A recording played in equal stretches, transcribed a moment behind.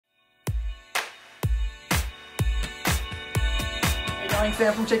Morning,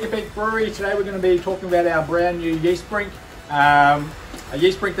 Sam from Cheeky Peak Brewery. Today we're going to be talking about our brand new Yeast Brink. A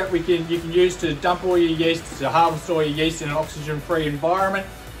yeast brink that you can use to dump all your yeast, to harvest all your yeast in an oxygen-free environment.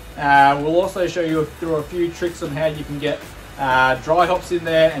 We'll also show you through a few tricks on how you can get dry hops in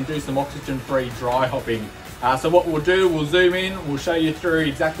there and do some oxygen-free dry hopping. So what we'll do, we'll zoom in, we'll show you through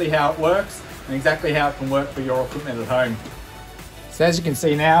exactly how it works and exactly how it can work for your equipment at home. So as you can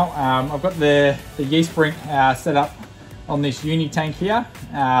see now, I've got the yeast brink set up on this uni tank here.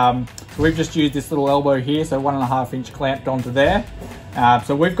 So we've just used this little elbow here, so 1.5 inch clamped onto there.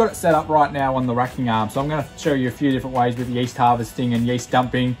 So we've got it set up right now on the racking arm. So I'm going to show you a few different ways with yeast harvesting and yeast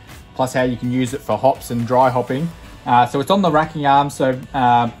dumping, plus how you can use it for hops and dry hopping. So it's on the racking arm, so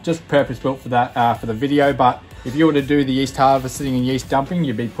just purpose built for that for the video. But if you were to do the yeast harvesting and yeast dumping,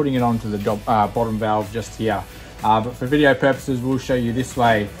 you'd be putting it onto the bottom valve just here. But for video purposes, we'll show you this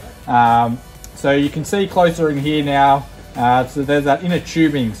way. So you can see closer in here now. So there's that inner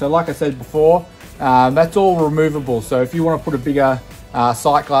tubing. So like I said before, that's all removable. So if you want to put a bigger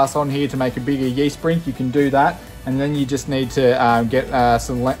sight glass on here to make a bigger yeast brink, you can do that. And then you just need to get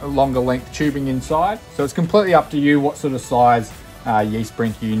some longer length tubing inside. So it's completely up to you what sort of size yeast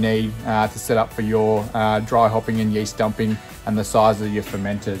brink you need to set up for your dry hopping and yeast dumping and the size of your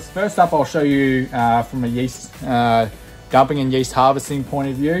fermenters. First up, I'll show you from a yeast dumping and yeast harvesting point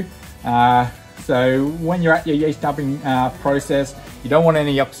of view. So when you're at your yeast dumping process, you don't want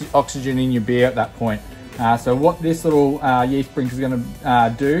any oxygen in your beer at that point. So what this little yeast brink is going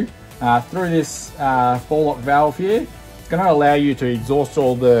to do, through this ball lock valve here, it's going to allow you to exhaust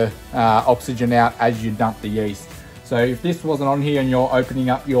all the oxygen out as you dump the yeast. So if this wasn't on here and you're opening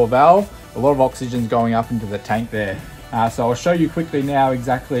up your valve, a lot of oxygen's going up into the tank there. So I'll show you quickly now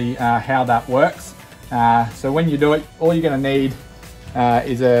exactly how that works. So when you do it, all you're going to need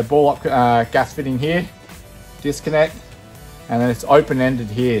is a ball lock gas fitting here, disconnect, and then it's open-ended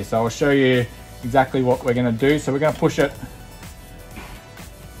here. So I'll show you exactly what we're going to do. So we're going to push it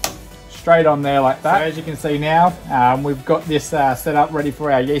straight on there like that. So as you can see now, we've got this set up ready for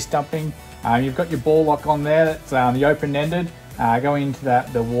our yeast dumping. You've got your ball lock on there, that's the open-ended, going into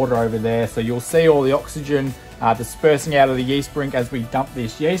the water over there. So you'll see all the oxygen dispersing out of the yeast brink as we dump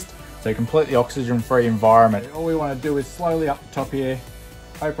this yeast. So completely oxygen-free environment. All we want to do is slowly up the top here,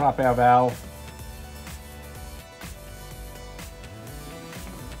 open up our valve.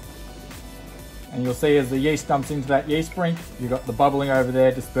 And you'll see as the yeast dumps into that yeast brink, you've got the bubbling over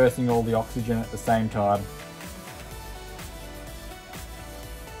there dispersing all the oxygen at the same time.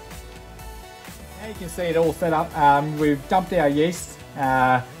 Now you can see it all set up. We've dumped our yeast.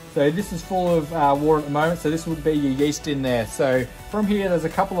 So this is full of water at the moment, so this would be your yeast in there. So from here, there's a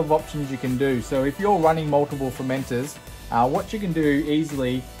couple of options you can do. So if you're running multiple fermenters, what you can do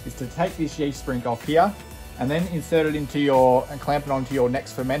easily is to take this yeast brink off here and then insert it into and clamp it onto your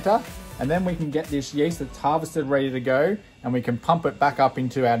next fermenter. And then we can get this yeast that's harvested ready to go, and we can pump it back up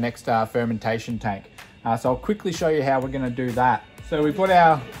into our next fermentation tank. So I'll quickly show you how we're gonna do that. So we've got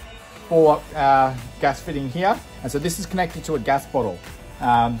our ball gas fitting here. And so this is connected to a gas bottle.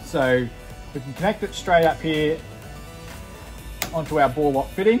 So we can connect it straight up here onto our ball lock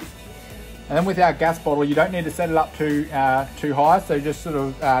fitting. And then with our gas bottle, you don't need to set it up too high, so just sort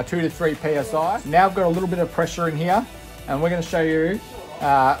of 2 to 3 psi. So now I've got a little bit of pressure in here, and we're going to show you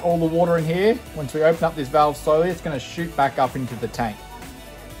all the water in here. Once we open up this valve slowly, it's going to shoot back up into the tank.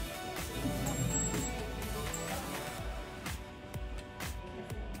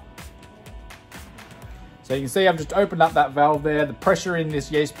 So you can see I've just opened up that valve there. The pressure in this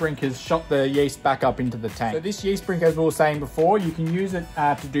yeast brink has shot the yeast back up into the tank. So this yeast brink, as we were saying before, you can use it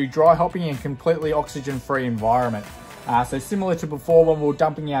to do dry hopping in a completely oxygen-free environment. So similar to before when we were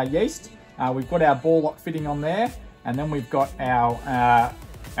dumping our yeast, we've got our ball lock fitting on there, and then we've got our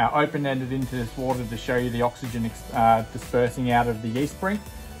open-ended into this water to show you the oxygen dispersing out of the yeast brink.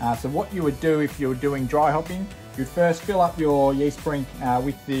 So what you would do if you were doing dry hopping, you'd first fill up your yeast brink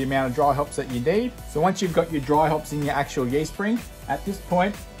with the amount of dry hops that you need. So once you've got your dry hops in your actual yeast brink, at this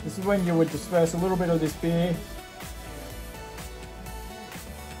point, this is when you would disperse a little bit of this beer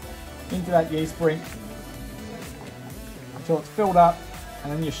into that yeast brink until it's filled up,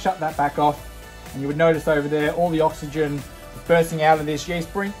 and then you shut that back off, and you would notice over there all the oxygen dispersing out of this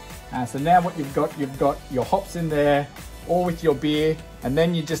yeast brink. So now what you've got your hops in there, all with your beer, and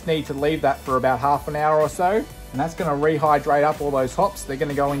then you just need to leave that for about half an hour or so, and that's going to rehydrate up all those hops. They're going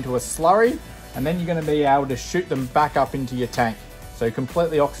to go into a slurry, and then you're going to be able to shoot them back up into your tank. So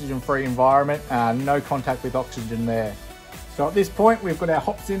completely oxygen-free environment, no contact with oxygen there. So at this point, we've got our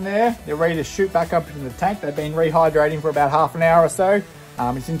hops in there. They're ready to shoot back up into the tank. They've been rehydrating for about half an hour or so.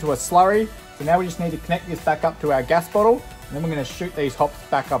 It's into a slurry. So now we just need to connect this back up to our gas bottle, And then we're going to shoot these hops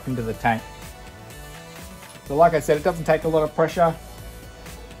back up into the tank. So like I said, it doesn't take a lot of pressure.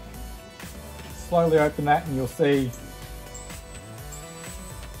 Slowly open that and you'll see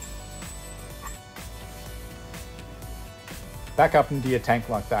back up into your tank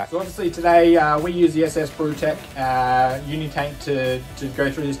like that. So obviously today we use the SS Brewtech uni tank to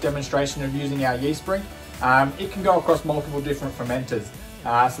go through this demonstration of using our Yeast Brink. It can go across multiple different fermenters.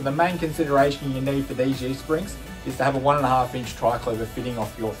 So the main consideration you need for these Yeast Brinks is to have a 1.5 inch triclover fitting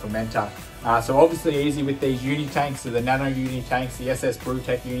off your fermenter. So obviously easy with these uni tanks, so the NANO uni tanks, the SS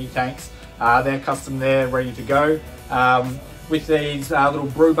Brewtech uni tanks. They're custom there, ready to go. With these little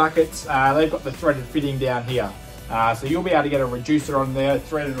brew buckets, they've got the threaded fitting down here. So you'll be able to get a reducer on there,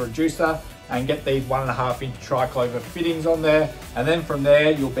 threaded reducer, and get these 1.5 inch triclover fittings on there. And then from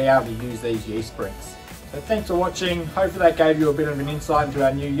there, you'll be able to use these Yeast Brinks. So thanks for watching. Hopefully that gave you a bit of an insight into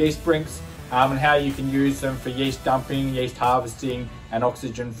our new Yeast Brinks and how you can use them for yeast dumping, yeast harvesting, and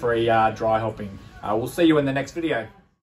oxygen-free dry hopping. We'll see you in the next video.